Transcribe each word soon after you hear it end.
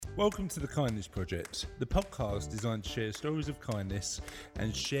Welcome to The Kindness Project, the podcast designed to share stories of kindness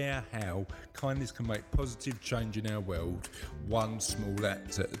and share how kindness can make positive change in our world, one small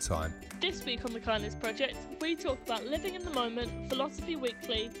act at a time. This week on The Kindness Project, we talk about living in the moment, Philosophy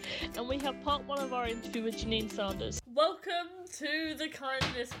Weekly, and we have part one of our interview with Jayneen Sanders. Welcome to The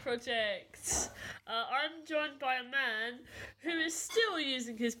Kindness Project. I'm joined by a man who is still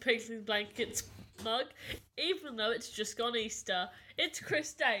using his Pigskin Blankets mug, even though it's just gone Easter. It's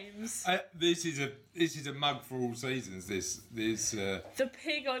Chris Dames. This is a mug for all seasons. The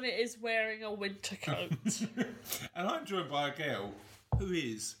pig on it is wearing a winter coat. And I'm joined by a girl who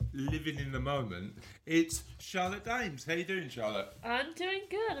is living in the moment. It's Charlotte Dames. How you doing, Charlotte? I'm doing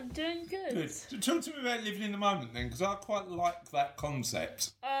good. Good. So talk to me about living in the moment then, because I quite like that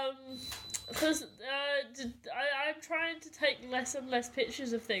concept. Because I'm trying to take less and less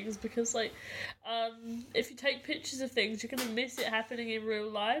pictures of things because, if you take pictures of things, you're going to miss it happening in real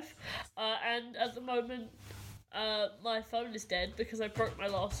life. And at the moment, my phone is dead because I broke my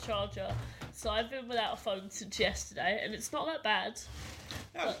last charger. So I've been without a phone since yesterday, and it's not that bad.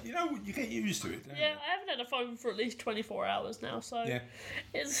 No, you know, you get used to it, don't you? Yeah, I haven't had a phone for at least 24 hours now, so yeah.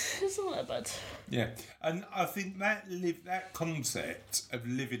 it's not that bad. Yeah, and I think that concept of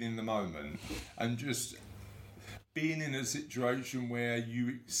living in the moment and just being in a situation where you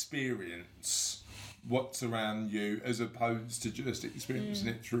experience what's around you as opposed to just experiencing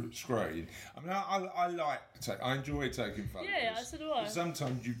it through a screen. I mean, I enjoy taking photos. Yeah, so do I.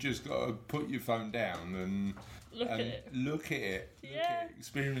 Sometimes you've just got to put your phone down and look at it,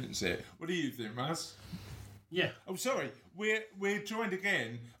 experience it. What do you think, Maz? Yeah. Oh, sorry. We're joined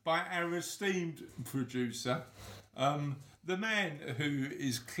again by our esteemed producer, the man who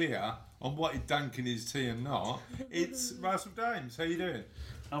is clear on what he's dunking his tea and not. It's Russell Dames. How you doing?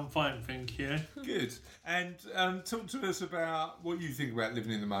 I'm fine, thank you. Good. And talk to us about what you think about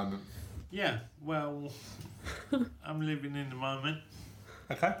living in the moment. Yeah, well, I'm living in the moment.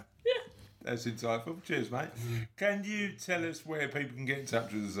 Okay. Yeah. That's insightful. Cheers, mate. Can you tell us where people can get in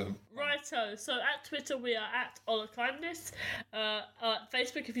touch with us? Righto. So at Twitter we are at All of Kindness.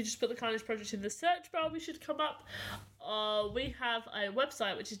 Facebook, if you just put The Kindness Project in the search bar, we should come up. We have a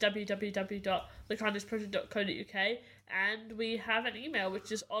website which is www.thekindnessproject.co.uk, and we have an email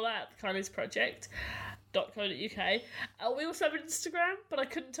which is ola@thekindnessproject.co.uk. We also have an Instagram, but I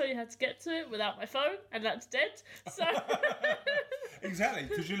couldn't tell you how to get to it without my phone, and that's dead. So exactly,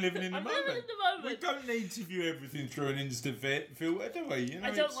 because you're living in the moment. Living in the moment. We don't need to view everything through an Insta filter, do we? You know,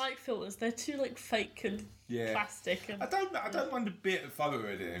 I don't like filters. They're too fake and plastic. And I don't want a bit of photo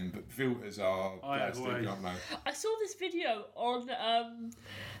editing, but filters are plastic, aren't they? I saw this video on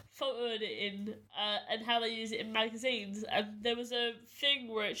photo editing and how they use it in magazines, and there was a thing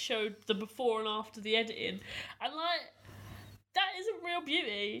where it showed the before and after the editing, and that isn't real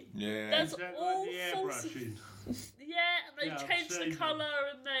beauty. Yeah, that's all like the airbrushing. Yeah, and they change the colour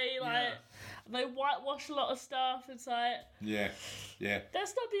and they and they whitewash a lot of stuff. It's like yeah,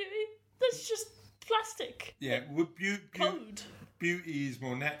 that's not beauty. That's just plastic. Yeah, well, code. Beauty is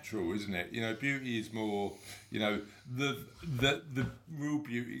more natural, isn't it? You know, beauty is more. You know, the real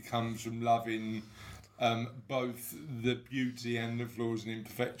beauty comes from loving both the beauty and the flaws and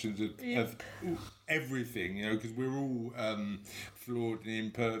imperfections of everything. You know, because we're all flawed and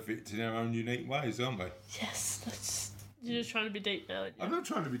imperfect in our own unique ways, aren't we? Yes, that's. You're just trying to be deep now, aren't you? I'm not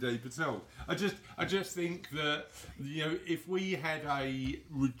trying to be deep at all. I just think that, you know, if we had a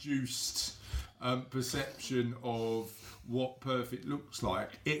reduced perception of what perfect looks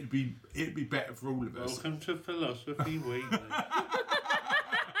like, it'd be better for all of us. Welcome to Philosophy Weekly.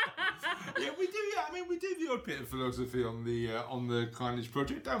 Yeah, we do. Yeah, I mean, we do the odd bit of philosophy on the Kindness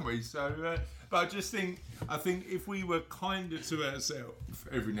Project, don't we? So, but I think if we were kinder to ourselves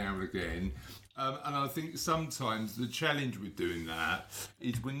every now and again. And I think sometimes the challenge with doing that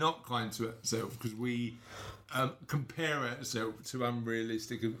is we're not kind to ourselves because we compare ourselves to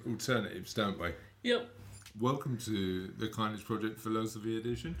unrealistic alternatives, don't we? Yep. Welcome to the Kindness Project Philosophy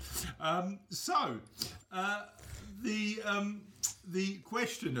Edition. The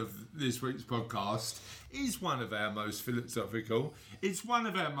question of this week's podcast is one of our most philosophical. It's one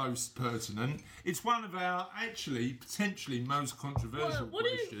of our most pertinent. It's one of our actually potentially most controversial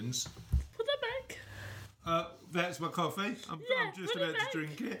questions. Put that back. That's my coffee. I'm just about to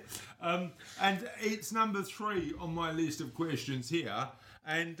drink it. And it's number 3 on my list of questions here.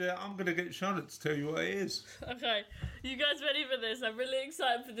 And I'm going to get Charlotte to tell you what it is. Okay. You guys ready for this? I'm really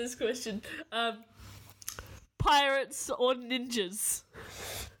excited for this question. Pirates or ninjas?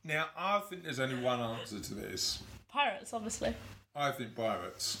 Now, I think there's only one answer to this. Pirates, obviously. I think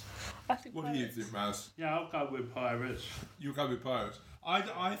pirates. I think What pirates. do you think, Mouse? Yeah, I'll go with pirates. You'll go with pirates.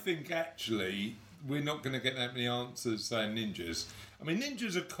 I think actually we're not going to get that many answers saying ninjas. I mean,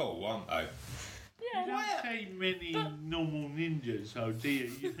 ninjas are cool, aren't they? Yeah. You don't see many normal ninjas, though, do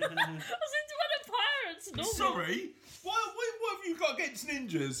you? I was into one of pirates. Normal. Sorry? What have you got against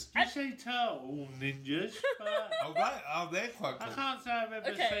ninjas? You see turtle ninjas, but They're quite I cool. can't say I've ever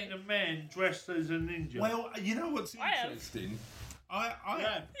Okay. seen a man dressed as a ninja. Well, you know what's I have. interesting? yeah.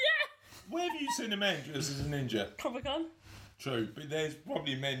 Yeah. Where have you seen a man dressed as a ninja? Comic Con. True, but there's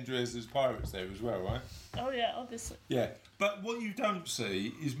probably men dressed as pirates there as well, right? Oh yeah, obviously. Yeah, but what you don't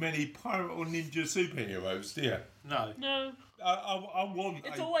see is many pirate or ninja superheroes, do you? No. No, I want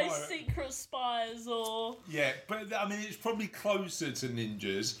it's a always pirate. secret spies or. Yeah, but I mean, it's probably closer to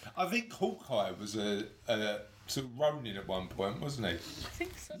ninjas. I think Hawkeye was a sort of Ronin at one point, wasn't he? I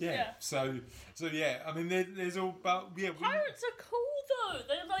think so. Yeah. Yeah. So yeah, I mean, there's all about Pirates are cool though.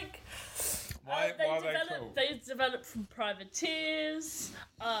 They're like. Why are they cool? They developed from privateers.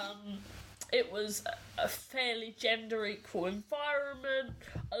 It was a fairly gender equal environment.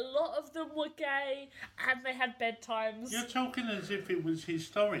 A lot of them were gay, and they had bedtimes. You're talking as if it was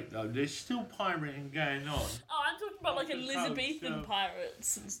historic, though. There's still pirating going on. Oh, I'm talking about like Episodes, Elizabethan yeah.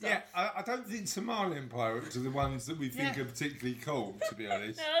 pirates and stuff. Yeah, I don't think Somalian pirates are the ones that we think are particularly cool, to be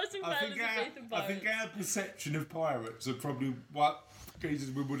honest. No, I was talking about Elizabethan pirates. I think our perception of pirates are probably what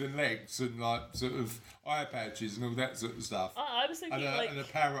geezers with wooden legs and like sort of eye patches and all that sort of stuff. I was thinking And a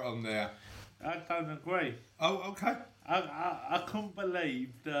parrot on there. I don't agree. Oh, okay. I couldn't believe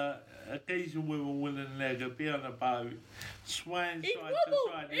that a geezer with a wooden leg would be on a boat, swaying He'd side wobble,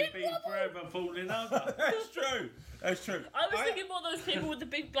 to side, he'd he'd be wobble. forever falling over. That's true. That's true. I was thinking more those people with the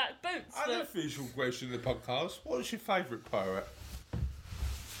big black boots. An official question of the podcast. What's your favourite pirate?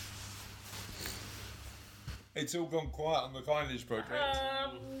 It's all gone quiet on the Kindness Project.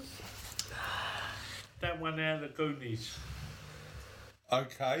 That one out of the Goonies.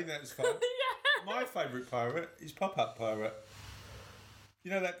 Okay, that's fine. Yeah. My favourite pirate is Pop-Up Pirate.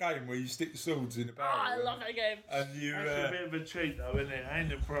 You know that game where you stick swords in a barrel? Oh, I love that game. And you... That's a bit of a cheat, though, isn't it?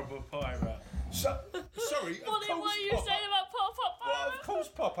 Ain't a proper pirate. sorry, What were you saying about Pop-Up Well, Pirate? of course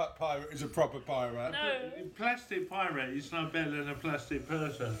Pop-Up Pirate is a proper pirate. No. A plastic pirate is no better than a plastic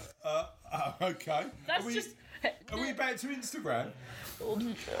person. Okay. That's are we, just... Are we back to Instagram?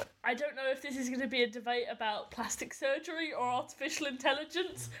 I don't know if this is going to be a debate about plastic surgery or artificial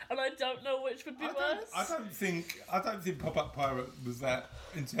intelligence, and I don't know which would be worse. I don't think Pop-Up Pirate was that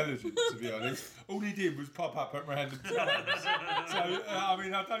intelligent, to be honest. All he did was pop up at random times. So I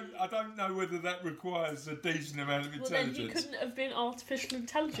mean, I don't know whether that requires a decent amount of Well, then intelligence. he couldn't have been artificial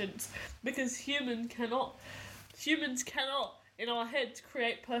intelligence because humans cannot in our heads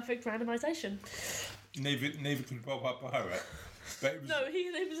create perfect randomization. Neither could Pop-Up Pirate. But it was, No, he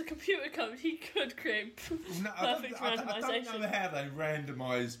was a computer code. He could create perfect I don't randomization. know how they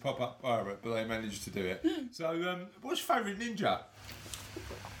randomised Pop-Up Pirate, but they managed to do it. So, what's your favourite ninja?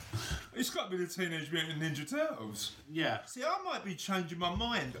 It's got to be the Teenage Mutant Ninja Turtles. Yeah. See, I might be changing my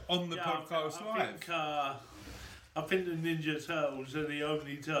mind on the podcast live. I think the Ninja Turtles are the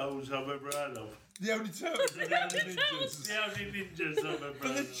only turtles I've ever heard of. The only turtles are the only ninjas. The only ninjas I've ever But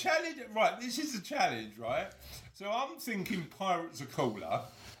heard the of. challenge, right, this is the challenge, right? So I'm thinking pirates are cooler.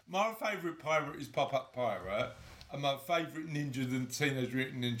 My favourite pirate is Pop-Up Pirate. And my favourite ninja than Teenage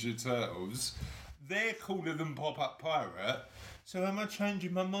Mutant Ninja Turtles. They're cooler than Pop-Up Pirate. So am I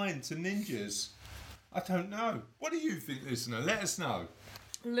changing my mind to ninjas? I don't know. What do you think, listener? Let us know.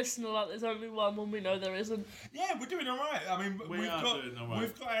 Listen, like there's only one when we know there isn't. Yeah, we're doing all right. I mean, We are doing all right.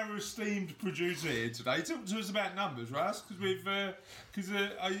 We've got our esteemed producer here today. Talk to us about numbers, Russ, because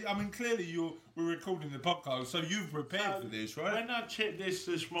I mean, clearly we're recording the podcast, so you've prepared for this, right? When I checked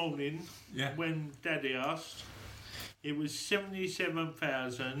this morning, Yeah. when Daddy asked, it was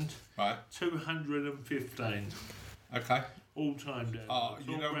 77,215 Right. Okay. all-time Daddy. Oh, It's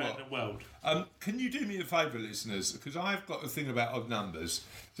you all know around what? the world. Can you do me a favour, listeners? Because I've got a thing about odd numbers.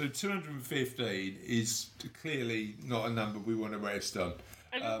 So 215 is clearly not a number we want to rest on.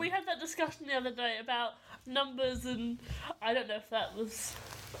 And we had that discussion the other day about numbers, and I don't know if that was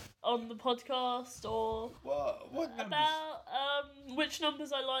on the podcast or What numbers? about which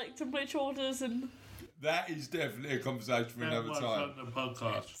numbers I liked and which orders and. That is definitely a conversation for That another was time. on the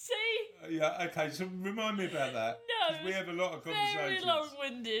podcast. See? Yeah, okay, so remind me about that. No, 'Cause we have a lot of very conversations.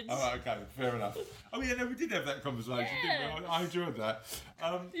 long-winded. Oh, right, okay, fair enough. Oh, yeah, no, we did have that conversation, didn't we? I enjoyed that.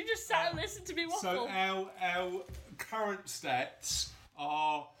 You just sat and listened to me waffle. So our current stats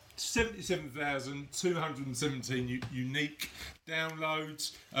are 77,217 unique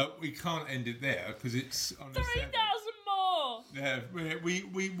downloads. We can't end it there because it's on a 3,000 more! Yeah,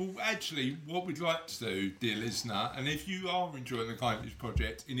 we will actually, what we'd like to do, dear listener, and if you are enjoying the Kindness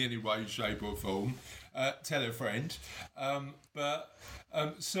Project in any way, shape or form, tell a friend. But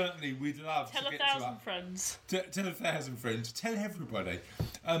certainly we'd love Tell to get 1,000 friends. Tell 1,000 friends. Tell everybody.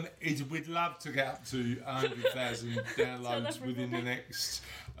 We'd love to get up to 100,000 downloads within the next.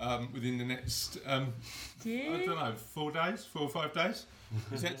 I don't know, 4 days, 4 or 5 days.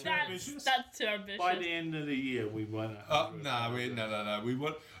 Is that too ambitious? That's too ambitious. By the end of the year, we won't. No. We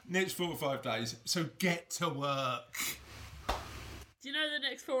want next 4 or 5 days. So get to work. Do you know the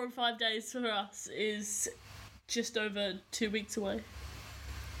next 4 and 5 days for us is just over 2 weeks away?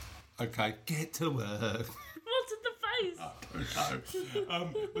 Okay, get to work. What's in the face? I don't know.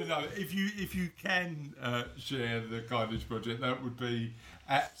 But no, if you can share the Kindness Project, that would be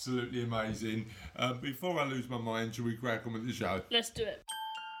absolutely amazing. Before I lose my mind, shall we crack on with the show? Let's do it.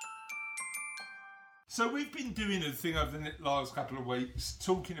 So we've been doing a thing over the last couple of weeks,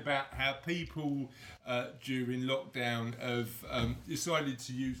 talking about how people during lockdown have decided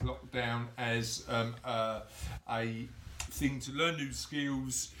to use lockdown as a thing to learn new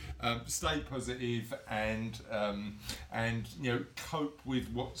skills, stay positive, and cope with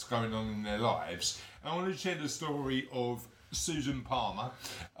what's going on in their lives. And I want to share the story of Susan Palmer,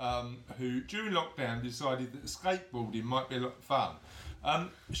 who during lockdown decided that skateboarding might be a lot of fun.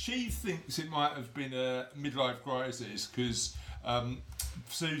 She thinks it might have been a midlife crisis because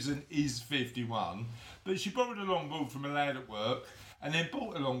Susan is 51, but she borrowed a longboard from a lad at work and then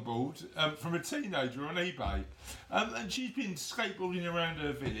bought a longboard from a teenager on eBay. And she's been skateboarding around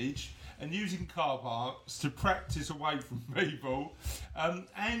her village and using car parks to practice away from people,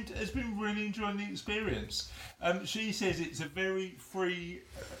 and has been really enjoying the experience. She says it's a very free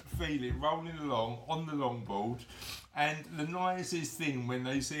feeling rolling along on the longboard, and the nicest thing when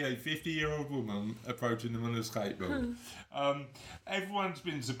they see a 50-year-old woman approaching them on a skateboard. Everyone's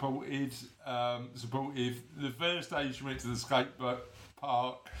been supportive. The first day she went to the skate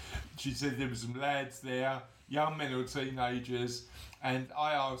park, she said there were some lads there, young men or teenagers, and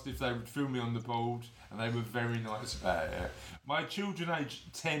I asked if they would film me on the board, and they were very nice about it. My children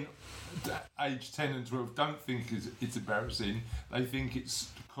aged 10 and 12 don't think it's embarrassing. They think it's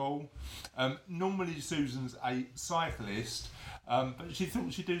cool. Normally Susan's a cyclist, but she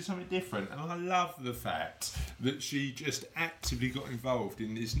thought she'd do something different, and I love the fact that she just actively got involved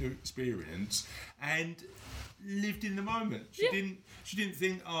in this new experience and lived in the moment. She didn't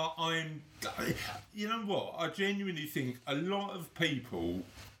think, you know what, I genuinely think a lot of people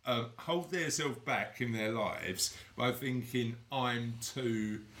hold themselves back in their lives by thinking, I'm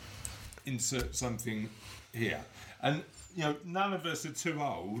to insert something here. And none of us are too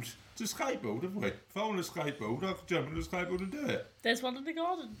old to skateboard, have we? If I want a skateboard, I could jump on a skateboard and do it. There's one in the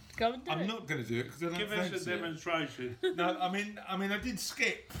garden. Go and do it. I'm not going to do it because I don't Give fancy us a demonstration. No, I mean, I did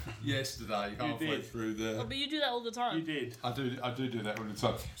skip yesterday halfway through the. Oh, but you do that all the time. You did. I do that all the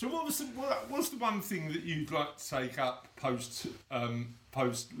time. So, what's the one thing that you'd like to take up post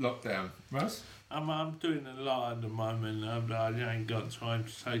lockdown, Russ? I'm doing a lot at the moment, but I ain't got time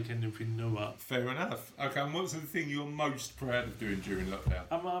to take anything new up. Fair enough. Okay, and what's the thing you're most proud of doing during lockdown?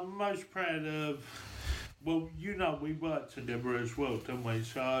 I'm most proud of. Well, we work together as well, don't we?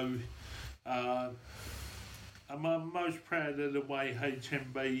 So, I'm most proud of the way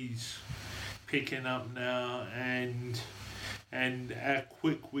HMB's picking up now, and how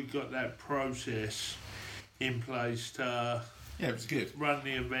quick we got that process in place to. Yeah, it was good. Run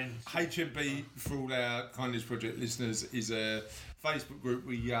the events. HMB, for all our Kindness Project listeners, is a Facebook group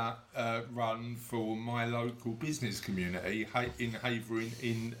we run for my local business community in Havering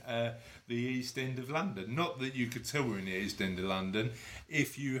in the East End of London. Not that you could tell we're in the East End of London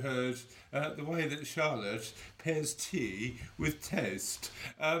if you heard the way that Charlotte pairs tea with toast.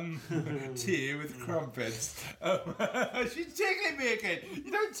 Tea with crumpets. She's tickling me again.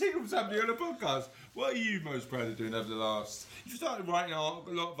 You don't tickle somebody on a podcast. What are you most proud of doing over the last... You've started writing a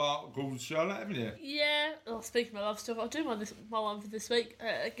lot of articles, Charlotte, haven't you? Yeah. Well, speaking of my love stuff, I'll do my one for this week.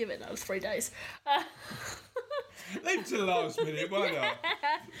 Give it another 3 days. Leave to the last minute, why not?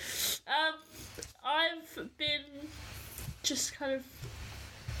 I've been just kind of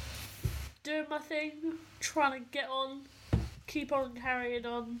doing my thing, trying to get on, keep on carrying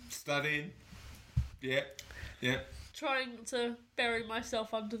on. Studying. Yeah. Trying to bury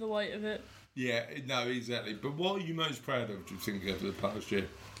myself under the weight of it. Yeah, no, exactly. But what are you most proud of, do you think, over the past year?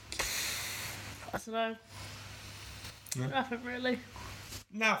 I don't know. No? Nothing really.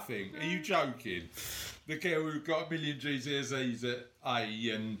 Nothing? Are you joking? The girl who got 1 million GCSEs at A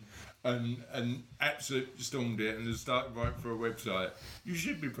and absolutely stormed it and has started writing for a website. You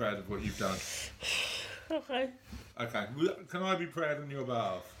should be proud of what you've done. Okay. Okay. Can I be proud on your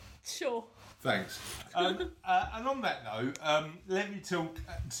behalf? Sure. Thanks. And on that note, let me talk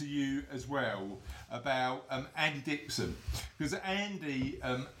to you as well about Andy Dixon, because Andy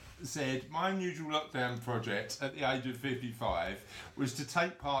said my unusual lockdown project at the age of 55 was to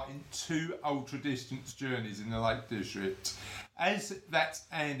take part in 2 ultra-distance journeys in the Lake District. As that's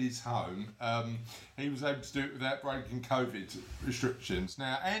Andy's home, he was able to do it without breaking COVID restrictions.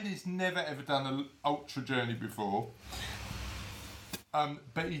 Now, Andy's never ever done an ultra journey before,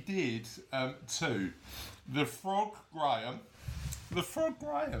 but he did 2. The Frog Graham,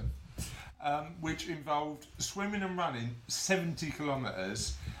 which involved swimming and running 70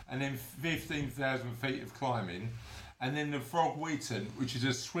 kilometres and then 15,000 feet of climbing, and then the Frog Wheaton, which is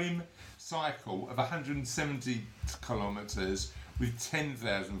a swim cycle of 170 kilometres with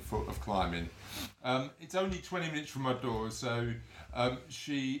 10,000 foot of climbing. It's only 20 minutes from my door, so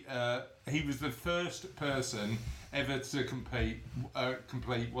he was the first person ever to complete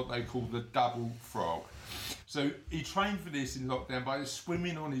what they call the double frog. So he trained for this in lockdown by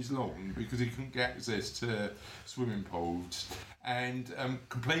swimming on his lawn because he couldn't get access to swimming pools, and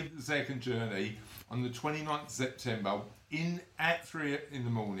completed the second journey on the 29th of September at 3 in the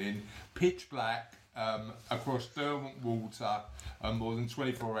morning, pitch black, across Derwent water, more than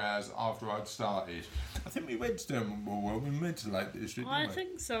 24 hours after I'd started. I think we went to Derwent water when we went to the Lake District, didn't we? I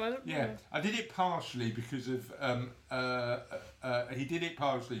think so, I don't know. Yeah, I did it partially because of he did it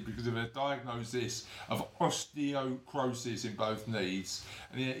partially because of a diagnosis of osteoporosis in both knees,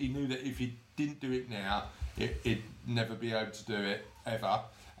 and he knew that if he didn't do it now, he'd never be able to do it ever.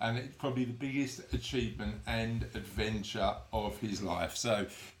 And it's probably the biggest achievement and adventure of his life. So,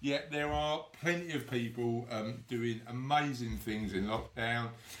 yeah, there are plenty of people doing amazing things in lockdown.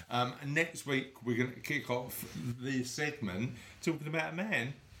 And next week, we're going to kick off the segment talking about a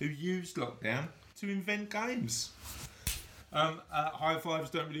man who used lockdown to invent games. High fives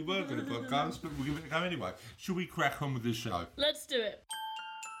don't really work on a podcast, but we'll give it a go anyway. Should we crack on with the show? Let's do it.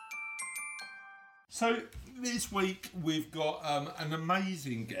 So this week we've got an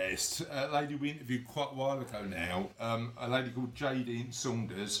amazing guest, a lady we interviewed quite a while ago now, a lady called Jayneen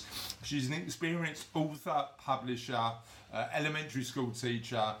Sanders. She's an experienced author, publisher, elementary school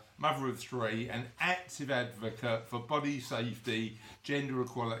teacher, mother of 3, and active advocate for body safety, gender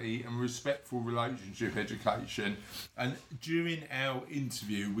equality and respectful relationship education. And during our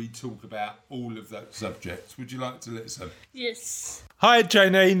interview we talk about all of those subjects. Would you like to listen? Yes. Hi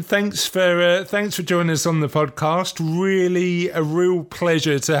Jayneen, thanks for joining us on the podcast. Really a real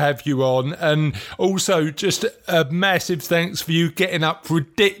pleasure to have you on, and also just a massive thanks for you getting up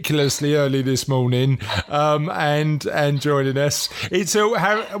ridiculously early this morning and joining us. It's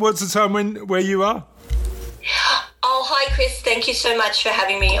what's the time where you are? Oh, hi, Chris. Thank you so much for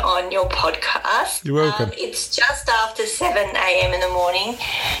having me on your podcast. You're welcome. It's just after 7 a.m. in the morning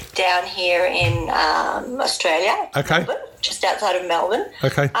down here in Australia. Okay. Melbourne, just outside of Melbourne.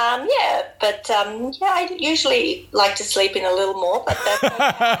 Okay. I usually like to sleep in a little more, but that's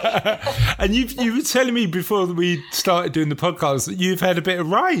okay. And you were telling me before we started doing the podcast that you've had a bit of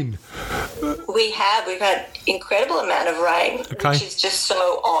rain. We've had incredible amount of rain, Okay. which is just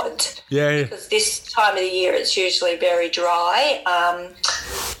so odd. Yeah. Because this time of the year it's usually very dry.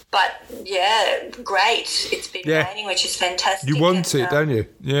 But yeah, great. It's been raining, which is fantastic. You want it, don't you?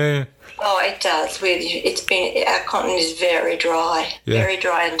 Yeah. Oh, it does. Our continent is very dry, very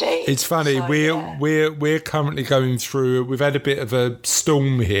dry indeed. It's funny. So, we're currently going through. We've had a bit of a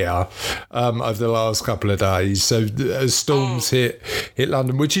storm here over the last couple of days. So as storms hit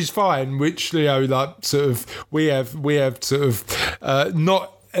London, which is fine. Which we have sort of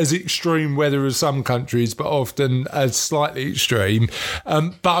not as extreme weather as some countries, but often as slightly extreme.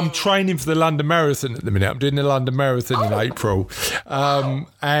 But I'm training for the London Marathon at the minute. I'm doing the London Marathon in April,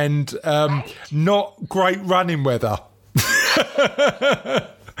 and not great running weather.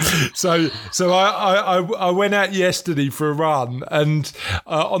 So I went out yesterday for a run, and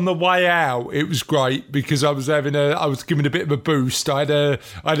on the way out it was great because I was giving a bit of a boost. I had a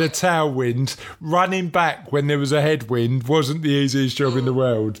tailwind. Running back when there was a headwind wasn't the easiest job in the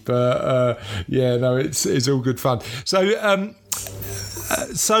world, but it's all good fun. So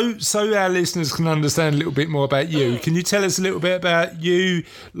our listeners can understand a little bit more about you. Can you tell us a little bit about you,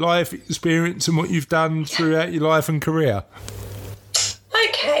 life experience, and what you've done throughout your life and career?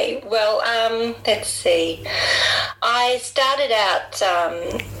 Okay, well, let's see. I started out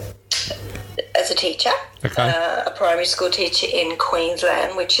as a teacher, a primary school teacher in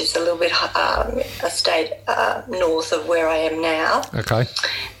Queensland, which is a little bit a state north of where I am now. Okay.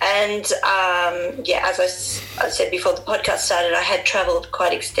 And as I said before the podcast started, I had travelled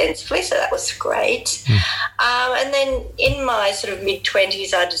quite extensively, so that was great. And then in my sort of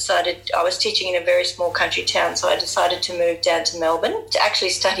mid-20s, I decided, I was teaching in a very small country town, so I decided to move down to Melbourne to actually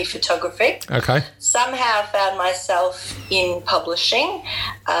study photography. Okay. Somehow found myself in publishing.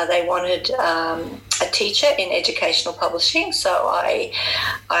 They wanted a teacher in educational publishing, so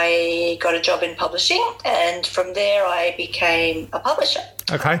I got a job in publishing, and from there I became a publisher.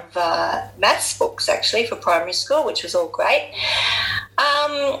 Okay. Of maths books, actually, for primary school, which was all great.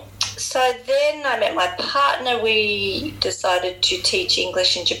 So then I met my partner. We decided to teach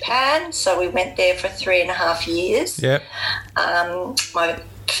English in Japan, so we went there for 3.5 years. Yeah. Our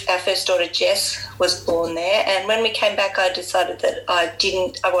first daughter, Jess, was born there, and when we came back, I decided that I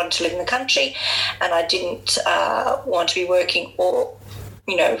wanted to live in the country, and I didn't want to be working all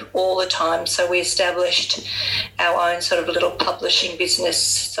the time. So we established our own sort of little publishing business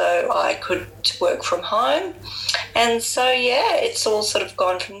so I could work from home. And so, it's all sort of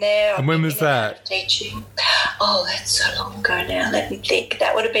gone from there. And when was that? Teaching. Oh, that's so long ago now. Let me think.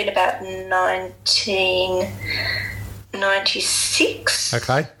 That would have been about 1996.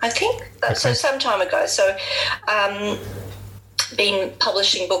 Okay. I think. Okay. So some time ago. So, been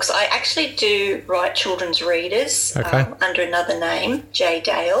publishing books. I actually do write children's readers under another name, J.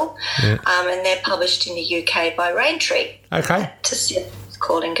 Dale, and they're published in the UK by Raintree. Okay. It's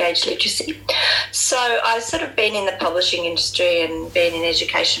called Engaged Literacy. So I've sort of been in the publishing industry and been in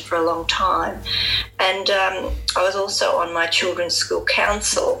education for a long time. And I was also on my children's school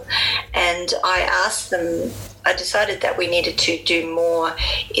council, and I decided that we needed to do more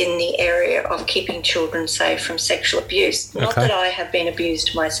in the area of keeping children safe from sexual abuse. Not that I have been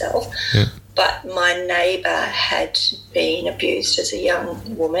abused myself, but my neighbour had been abused as a young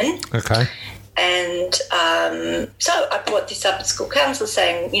woman. Okay. And so I brought this up at school council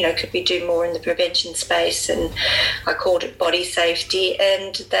saying, could we do more in the prevention space? And I called it body safety,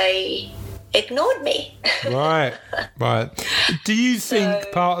 and they ignored me. Right. Do you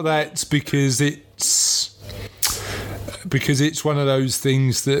think part of that's because it's one of those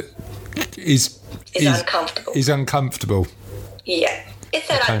things that is uncomfortable? Is uncomfortable. Yeah. It's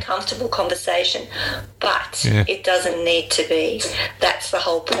that uncomfortable conversation, but it doesn't need to be. That's the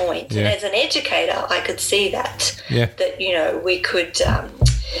whole point. Yeah. And as an educator, I could see that, that, we could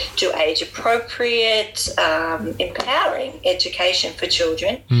do age-appropriate, empowering education for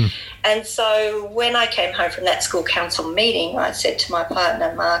children. And so when I came home from that school council meeting, I said to my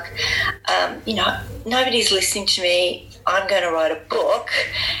partner, Mark, nobody's listening to me. I'm going to write a book,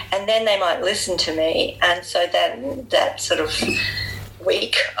 and then they might listen to me. And so then that sort of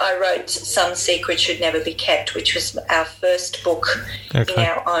week, I wrote Some Secrets Should Never Be Kept, which was our first book in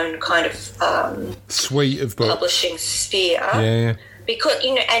our own kind of suite of books, publishing sphere. Yeah. Because,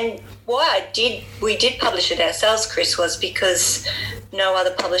 and why we did publish it ourselves, Chris, was because no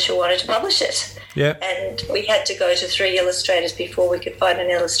other publisher wanted to publish it. Yeah. And we had to go to 3 illustrators before we could find an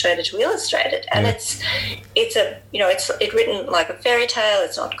illustrator to illustrate it. And it's written like a fairy tale.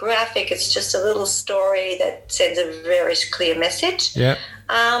 It's not graphic. It's just a little story that sends a very clear message. Yeah.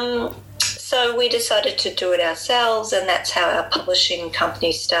 So we decided to do it ourselves, and that's how our publishing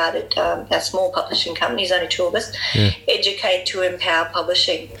company started. Our small publishing companies, only 2 of us, Educate to Empower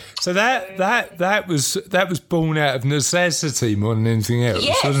Publishing. So that was born out of necessity more than anything else,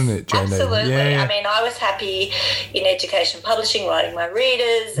 wasn't it, Jayneen? Absolutely. Yeah. I mean, I was happy in education publishing, writing my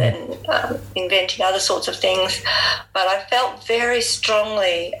readers and inventing other sorts of things, but I felt very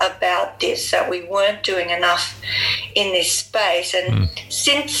strongly about this, that we weren't doing enough in this space. And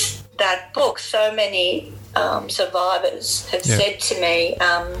since that book, so many survivors have said to me,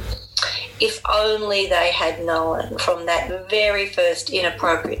 if only they had known from that very first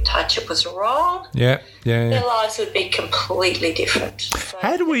inappropriate touch it was wrong, their lives would be completely different. So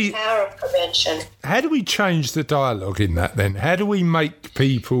how do we power of prevention? How do we change the dialogue in that then? How do we make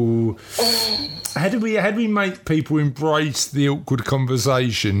people embrace the awkward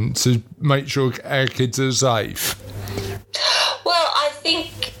conversation to make sure our kids are safe? Well, I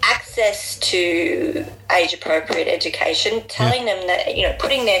think access to age-appropriate education, telling them that,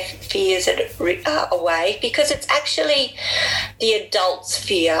 putting their fears away, because it's actually the adult's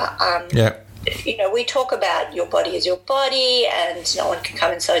fear. We talk about your body is your body, and no one can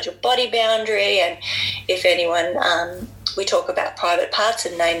come inside your body boundary, and if anyone... we talk about private parts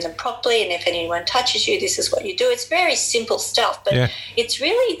and name them properly, and if anyone touches you, this is what you do. It's very simple stuff, but it's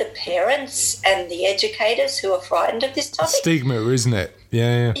really the parents and the educators who are frightened of this topic. Stigma, isn't it?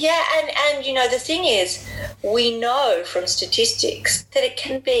 Yeah. And you know, the thing is, we know from statistics that it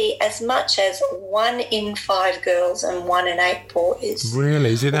can be as much as 1 in 5 girls and 1 in 8 boys.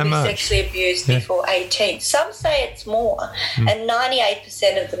 Really? Is it that much? Sexually abused before 18. Some say it's more, and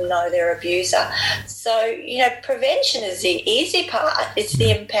 98% of them know their abuser. So, you know, prevention is the easy part. It's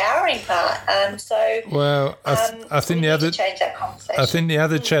the empowering part. Well, I think the other change that conversation. I think the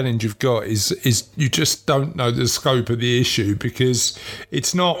other challenge you've got is you just don't know the scope of the issue because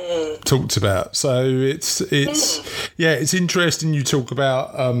it's not talked about. So it's interesting you talk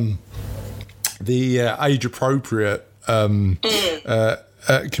about the age appropriate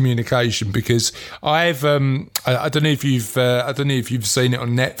communication, because I've I don't know if you've seen it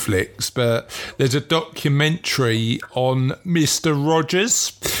on Netflix, but there's a documentary on Mr.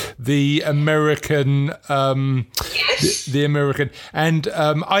 Rogers, the American the American, and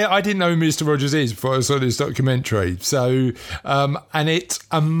I didn't know who Mr. Rogers is before I saw this documentary. So and it's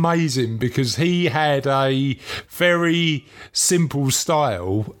amazing because he had a very simple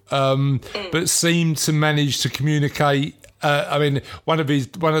style, but seemed to manage to communicate. I mean, one of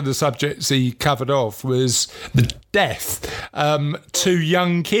the subjects he covered off was the death to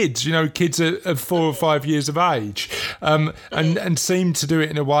young kids. You know, kids of 4 or 5 years of age, and seemed to do it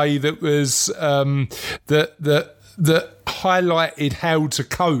in a way that was that highlighted how to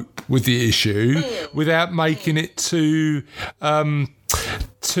cope with the issue without making it too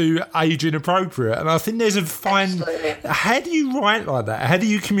age inappropriate. And I think there's a fine. How do you write like that? How do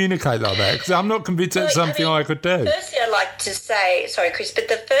you communicate like that? Because I'm not convinced that's something I could do. Firstly, I'd like to say, sorry, Chris, but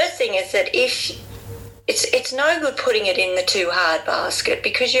the first thing is that if it's no good putting it in the too hard basket,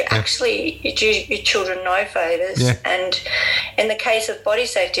 because you do your children no favours. Yeah. And in the case of body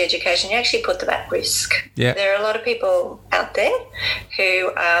safety education, you actually put them at risk. Yeah. There are a lot of people out there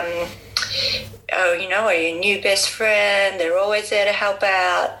who are your new best friend. They're always there to help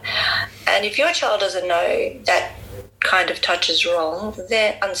out. And if your child doesn't know that kind of touch is wrong,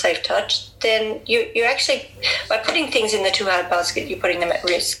 they're unsafe touch, then you actually, by putting things in the too hard basket, you're putting them at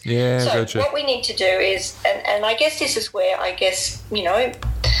risk. Yeah, so gotcha. What we need to do is, and I guess this is where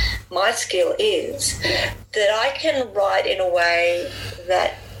my skill is, that I can write in a way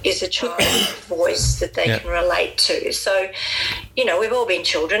that is a child's voice that they can relate to. So, we've all been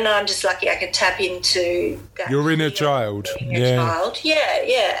children, and I'm just lucky I can tap into that. Your inner child. Child.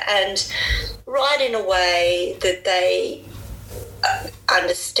 Yeah. And write in a way that they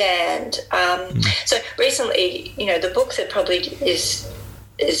understand. So recently, the book that probably is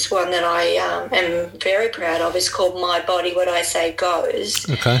one that I am very proud of is called My Body, What I Say Goes.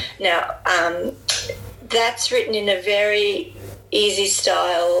 Okay. Now, that's written in a very easy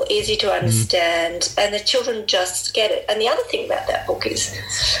style, easy to understand, and the children just get it. And the other thing about that book is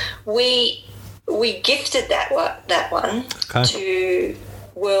we gifted that one to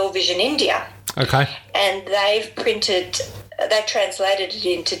World Vision India. Okay. And they've translated it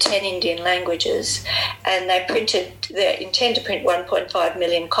into 10 Indian languages, and they intend to print 1.5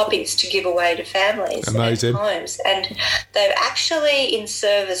 million copies to give away to families. Amazing. And homes. And they've actually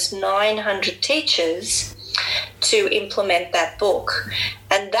in-serviced 900 teachers to implement that book.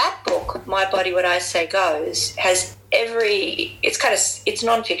 And that book, My Body, What I Say Goes, has it's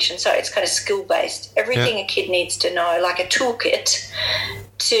non-fiction, so it's kind of skill-based. Everything a kid needs to know, like a toolkit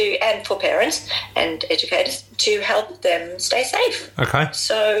and for parents and educators to help them stay safe. Okay.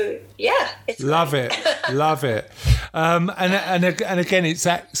 So, it's Love it. And again, it's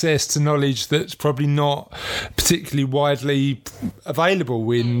access to knowledge that's probably not particularly widely available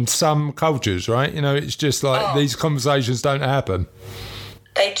in some cultures, right? It's just like these conversations don't happen.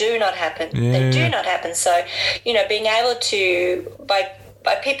 They do not happen. Yeah. They do not happen. So, being able to, by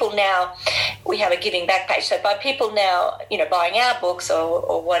people now, we have a giving back page. So by people now, buying our books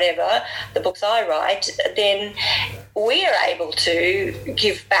or whatever, the books I write, then we are able to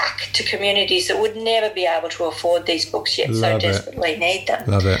give back to communities that would never be able to afford these books yet desperately need them.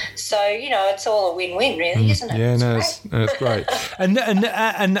 Love it. So, it's all a win-win, really, isn't it? Yeah, it's great. And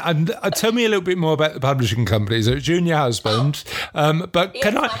tell me a little bit more about the publishing company. So it's you and your husband. But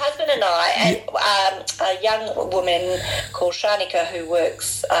yes, my husband and I, and a young woman called Shanika who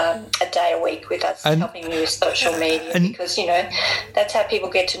works a day a week with us, helping me with social media, because, that's how people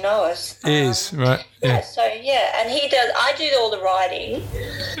get to know us. Right. Yeah. And I do all the writing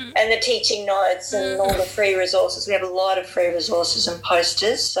and the teaching notes and all the free resources. We have a lot of free resources and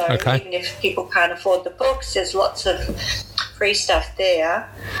posters, so even if people can't afford the books, there's lots of free stuff there.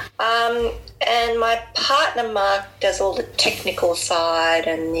 And my partner, Mark, does all the technical side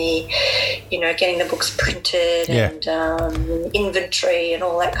and the, getting the books printed and inventory and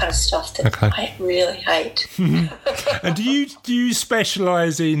all that kind of stuff that I really hate. And do you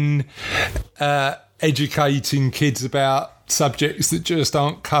specialise in educating kids about subjects that just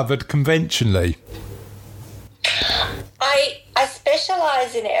aren't covered conventionally? I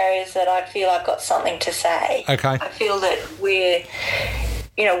specialise in areas that I feel I've got something to say. Okay. I feel that we're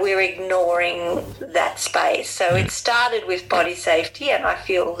ignoring that space. So it started with body safety, and I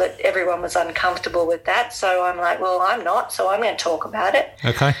feel that everyone was uncomfortable with that. So I'm like, well, I'm not, so I'm going to talk about it.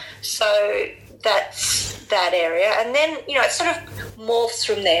 Okay. So that's that area. And then, it sort of morphs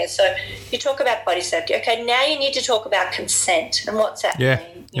from there. So you talk about body safety. Okay, now you need to talk about consent and what's that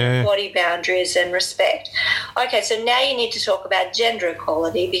mean? Body boundaries and respect. Okay, so now you need to talk about gender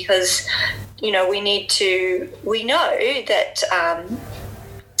equality because, we know that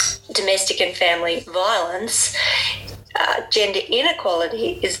domestic and family violence, gender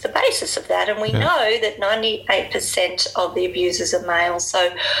inequality is the basis of that, and we know that 98% of the abusers are male. So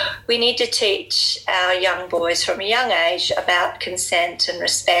we need to teach our young boys from a young age about consent and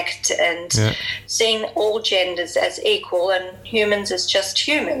respect and seeing all genders as equal and humans as just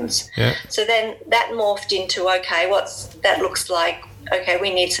humans. So then that morphed into, that looks like,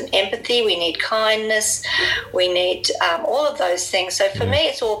 we need some empathy, we need kindness, we need all of those things. So for me,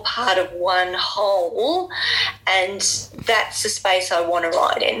 it's all part of one whole, and that's the space I want to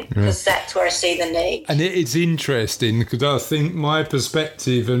write in because that's where I see the need. And it's interesting because I think my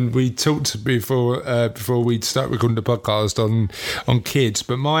perspective, and we talked before we'd start recording the podcast on kids,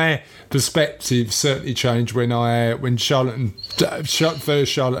 but my perspective certainly changed when Charlotte and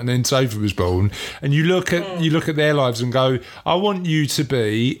then Sophie was born, and you look at their lives and go, I want you to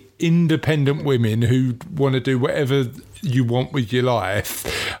be independent women who want to do whatever you want with your life,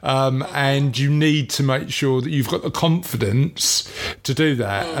 and you need to make sure that you've got the confidence to do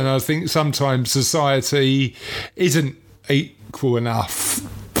that. And I think sometimes society isn't equal enough,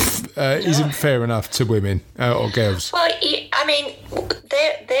 isn't fair enough to women or girls. Well,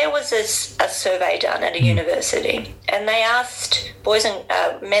 there was a survey done at a university, and they asked boys and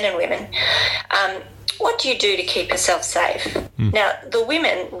men and women, what do you do to keep yourself safe? Now, the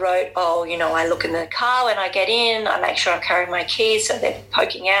women wrote, I look in the car when I get in, I make sure I'm carrying my keys so they're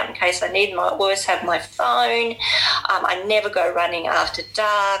poking out in case I need them. I always have my phone. I never go running after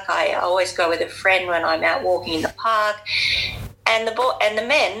dark. I always go with a friend when I'm out walking in the park. And the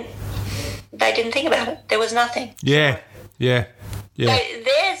men, they didn't think about it. There was nothing. Yeah. So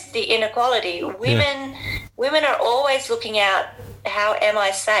there's the inequality. Women are always looking out, how am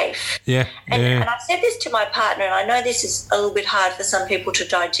I safe? And I said this to my partner, and I know this is a little bit hard for some people to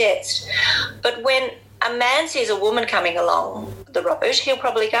digest, but when a man sees a woman coming along the road, he'll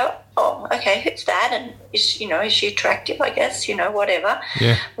probably go, oh, okay, who's that? And is she attractive, I guess, whatever.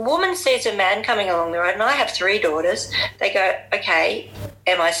 A woman sees a man coming along the road, and I have 3 daughters, they go, okay,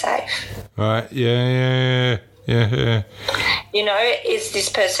 am I safe? Right, yeah. Is this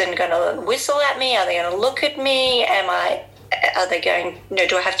person going to whistle at me? Are they going to look at me? Are they going,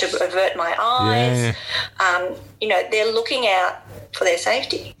 do I have to avert my eyes? They're looking out for their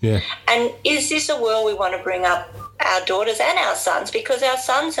safety. And is this a world we want to bring up our daughters and our sons, because our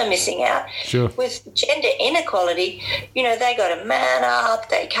sons are missing out. With gender inequality, they got to man up.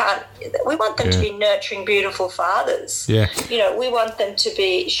 They can't. We want them to be nurturing, beautiful fathers. We want them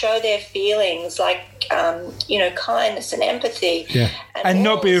to show their feelings, like kindness and empathy. And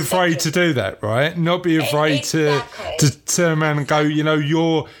not be afraid to do that, right? Not be afraid to turn around and go,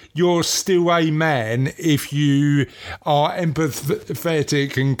 you're still a man if you are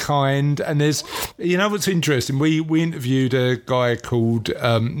empathetic and kind. And there's, what's interesting, we interviewed a guy called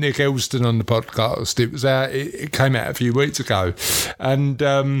Nick Elston on the podcast. It came out a few weeks ago,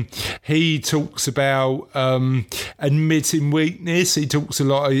 and he talks about admitting weakness. He talks a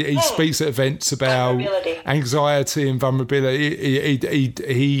lot. He speaks at events about anxiety and vulnerability.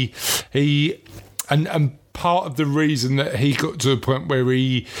 And part of the reason that he got to a point where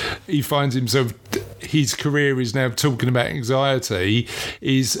he finds himself, his career is now talking about anxiety,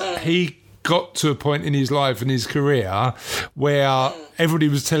 is he got to a point in his life and his career where everybody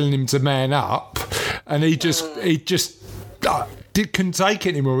was telling him to man up, and he just couldn't take it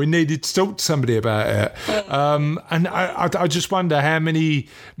anymore. He needed to talk to somebody about it. And I just wonder how many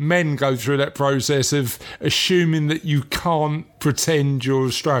men go through that process of assuming that you can't pretend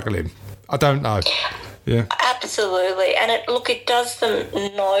you're struggling. I don't know. Yeah. Absolutely. And it does them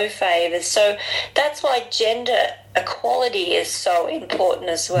no favours. So that's why gender equality is so important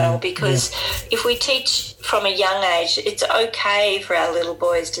as well, because if we teach from a young age, it's okay for our little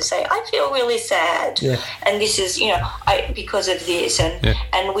boys to say, I feel really sad, and this is, because of this,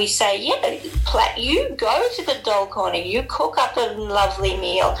 and we say, you go to the doll corner, you cook up a lovely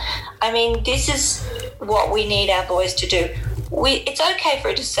meal. I mean, this is what we need our boys to do. It's okay for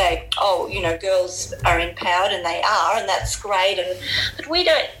it to say, girls are empowered, and they are, and that's great, but we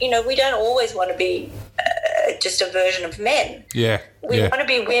don't always want to be just a version of men. We want to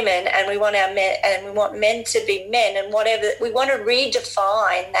be women, and we want our men, and we want men to be men, and whatever. We want to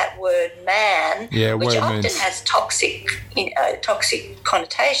redefine that word "man," which often has toxic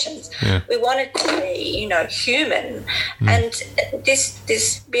connotations. We want it to be, human, and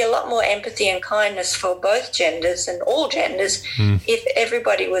this be a lot more empathy and kindness for both genders and all genders if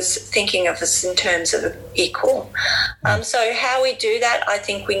everybody was thinking of us in terms of equal. So how we do that, I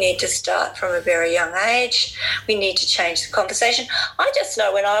think we need to start from a very young age. We need to change the conversation. I just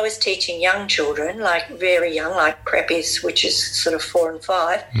know when I was teaching young children, like very young, like preppies, which is sort of 4 and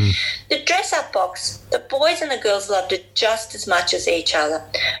 5, the dress-up box, the boys and the girls loved it just as much as each other.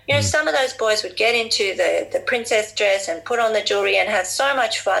 Some of those boys would get into the princess dress and put on the jewellery and have so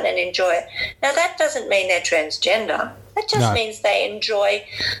much fun and enjoy it. Now, that doesn't mean they're transgender. That just means they enjoy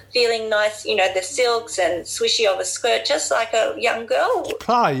feeling nice, the silks and swishy of a skirt, just like a young girl would. It's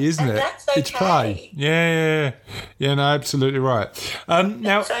play, isn't it? That's okay. It's play. Yeah, no, absolutely right.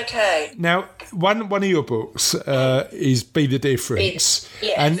 Now, it's okay. Now, one of your books is Be the Difference.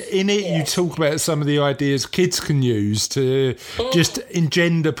 Yes. And in it you talk about some of the ideas kids can use to just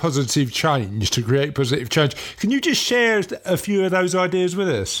engender positive change, to create positive change. Can you just share a few of those ideas with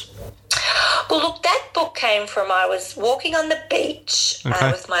us? Well, look, that book came from, I was walking on the beach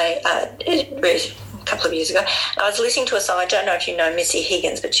with my, a couple of years ago. I was listening to a song. I don't know if you know Missy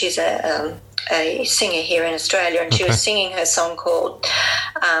Higgins, but she's a singer here in Australia, and she was singing her song called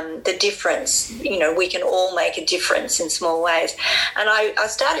The Difference. We can all make a difference in small ways. And I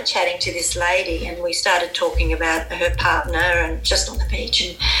started chatting to this lady, and we started talking about her partner, and just on the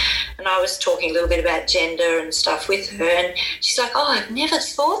beach, and I was talking a little bit about gender and stuff with her, and she's like, I've never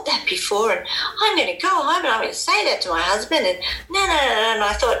thought that before, and I'm going to go home and I'm going to say that to my husband, and no, and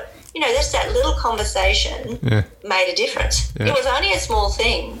I thought, just that little conversation made a difference. It was only a small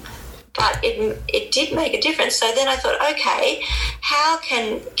thing, but it did make a difference. So then I thought, okay, how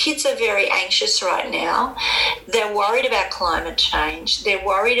can kids are very anxious right now. They're worried about climate change. They're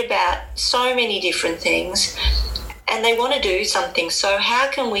worried about so many different things, and they want to do something. So how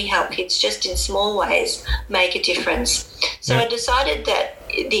can we help kids just in small ways make a difference? So I decided that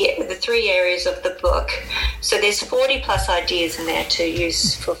the 3 areas of the book, so there's 40 plus ideas in there to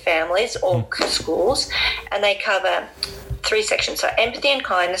use for families or schools, and they cover 3 sections. So empathy and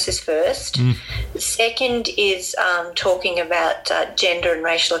kindness is first. The second is talking about gender and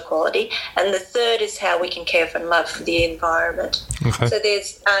racial equality, and the third is how we can care for and love for the environment. So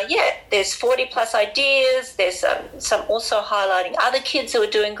there's 40 plus ideas. There's some also highlighting other kids who are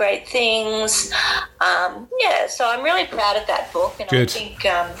doing great things. So I'm really proud of that book, and I think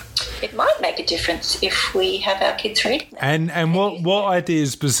it might make a difference if we have our kids reading that. And what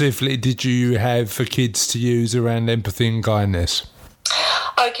ideas specifically did you have for kids to use around empathy and kindness?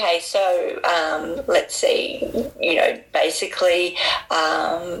 Okay, so let's see, basically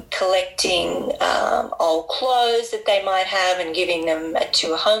collecting old clothes that they might have and giving them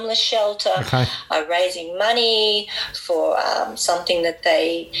to a homeless shelter, raising money for something that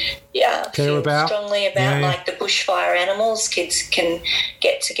they feel strongly about, like the bushfire animals. Kids can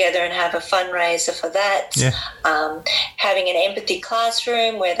get together and have a fundraiser for that. Having an empathy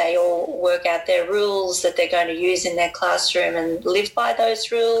classroom where they all work out their rules that they're going to use in their classroom and live by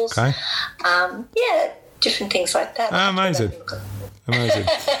those rules. Different things like that. Amazing.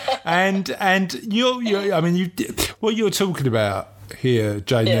 And what you're talking about here,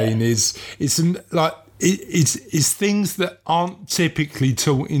 Jayneen, is some it's things that aren't typically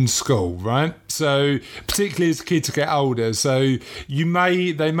taught in school, right? So particularly as kids get older, so they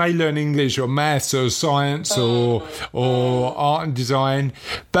may learn English or maths or science or art and design,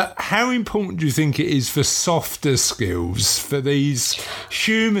 but how important do you think it is for softer skills, for these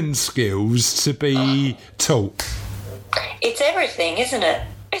human skills to be taught? It's everything, isn't it?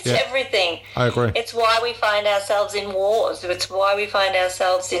 It's everything. I agree. It's why we find ourselves in wars. It's why we find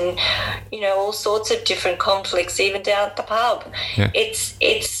ourselves in, all sorts of different conflicts, even down at the pub. Yeah.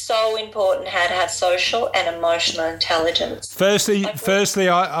 It's so important how to have social and emotional intelligence. Firstly,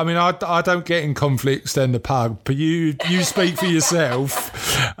 I don't get in conflicts in the pub, but you speak for yourself.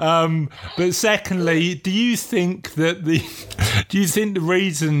 But secondly, do you think the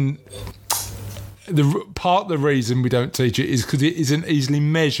reason? Part of the reason we don't teach it is because it isn't easily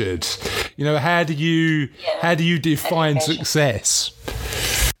measured. How do you define success?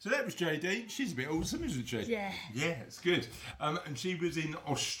 So that was Jayneen. She's a bit awesome, isn't she? Yeah. Yeah, it's good. And she was in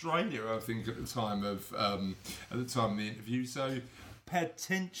Australia, I think, at the time of the interview. So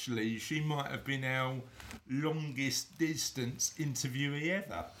potentially she might have been our longest distance interviewee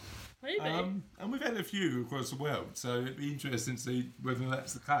ever. Maybe. And we've had a few across the world, so it'd be interesting to see whether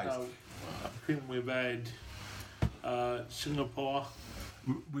that's the case. I think we've had Singapore.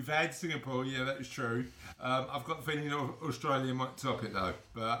 We've had Singapore, yeah, that is true. I've got the feeling Australia might top it though,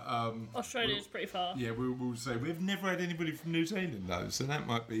 but Australia's pretty far. Yeah, we'll say we've never had anybody from New Zealand though, so that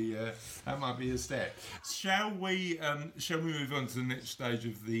might be a step. Shall we move on to the next stage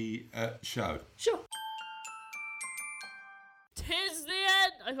of the show? Sure. Tis the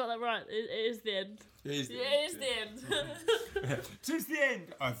end. I got that right. It is the end. It is the end. Tis the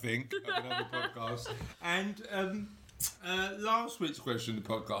end, I think, of another podcast. And last week's question of the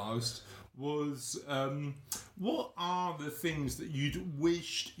podcast was, what are the things that you'd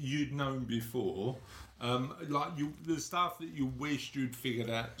wished you'd known before? The stuff that you wished you'd figured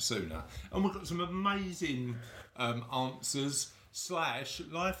out sooner. And we've got some amazing answers /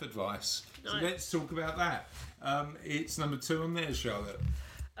 life advice. Nice. So let's talk about that. It's number 2 on there, Charlotte.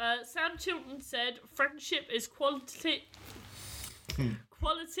 Sam Chilton said, friendship is quality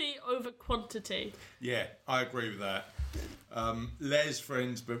over quantity. Yeah, I agree with that. Less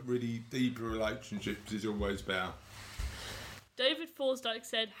friends, but really deeper relationships is always better. David Forsdyke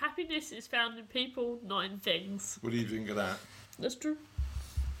said, happiness is found in people, not in things. What do you think of that? That's true.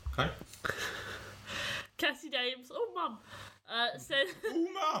 Okay. Cassie Dames, Mum, said...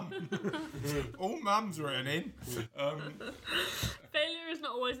 Mum! All mums written in. Failure is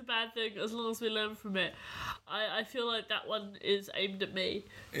not always a bad thing as long as we learn from it. I feel like that one is aimed at me.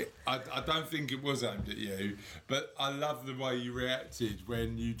 I don't think it was aimed at you, but I love the way you reacted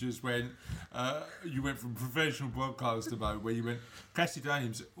when you just went, you went from professional podcaster mode where you went, Cassie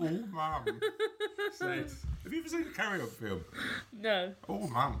Dames, mum. Said, have you ever seen a Carry On film? No.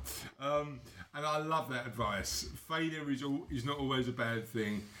 Mum. And I love that advice. Failure is not always a bad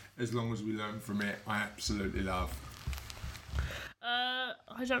thing as long as we learn from it. I absolutely love.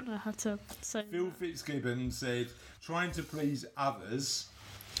 I don't know how to say Phil that. Fitzgibbon said, trying to please others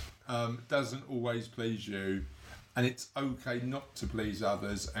doesn't always please you, and it's okay not to please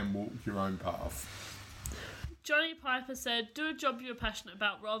others and walk your own path. Johnny Piper said, do a job you're passionate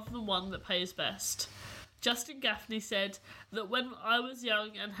about rather than one that pays best. Justin Gaffney said that when I was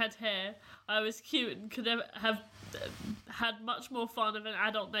young and had hair, I was cute and could have had much more fun of an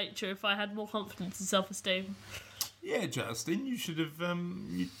adult nature if I had more confidence and self-esteem. Yeah, Justin, you should have.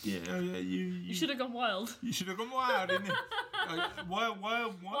 You should have gone wild. You should have gone wild, didn't you? Why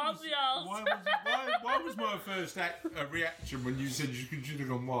was my first reaction when you said you should have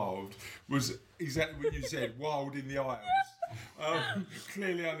gone wild? Was exactly what you said. Wild in the aisles.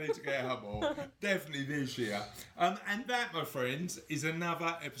 Clearly, I need to get out more. Definitely this year. And that, my friends, is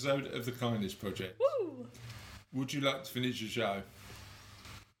another episode of the Kindness Project. Woo! Would you like to finish the show?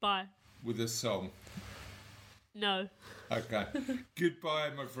 Bye. With a song? No. Okay.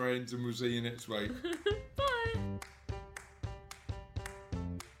 Goodbye, my friends, and we'll see you next week.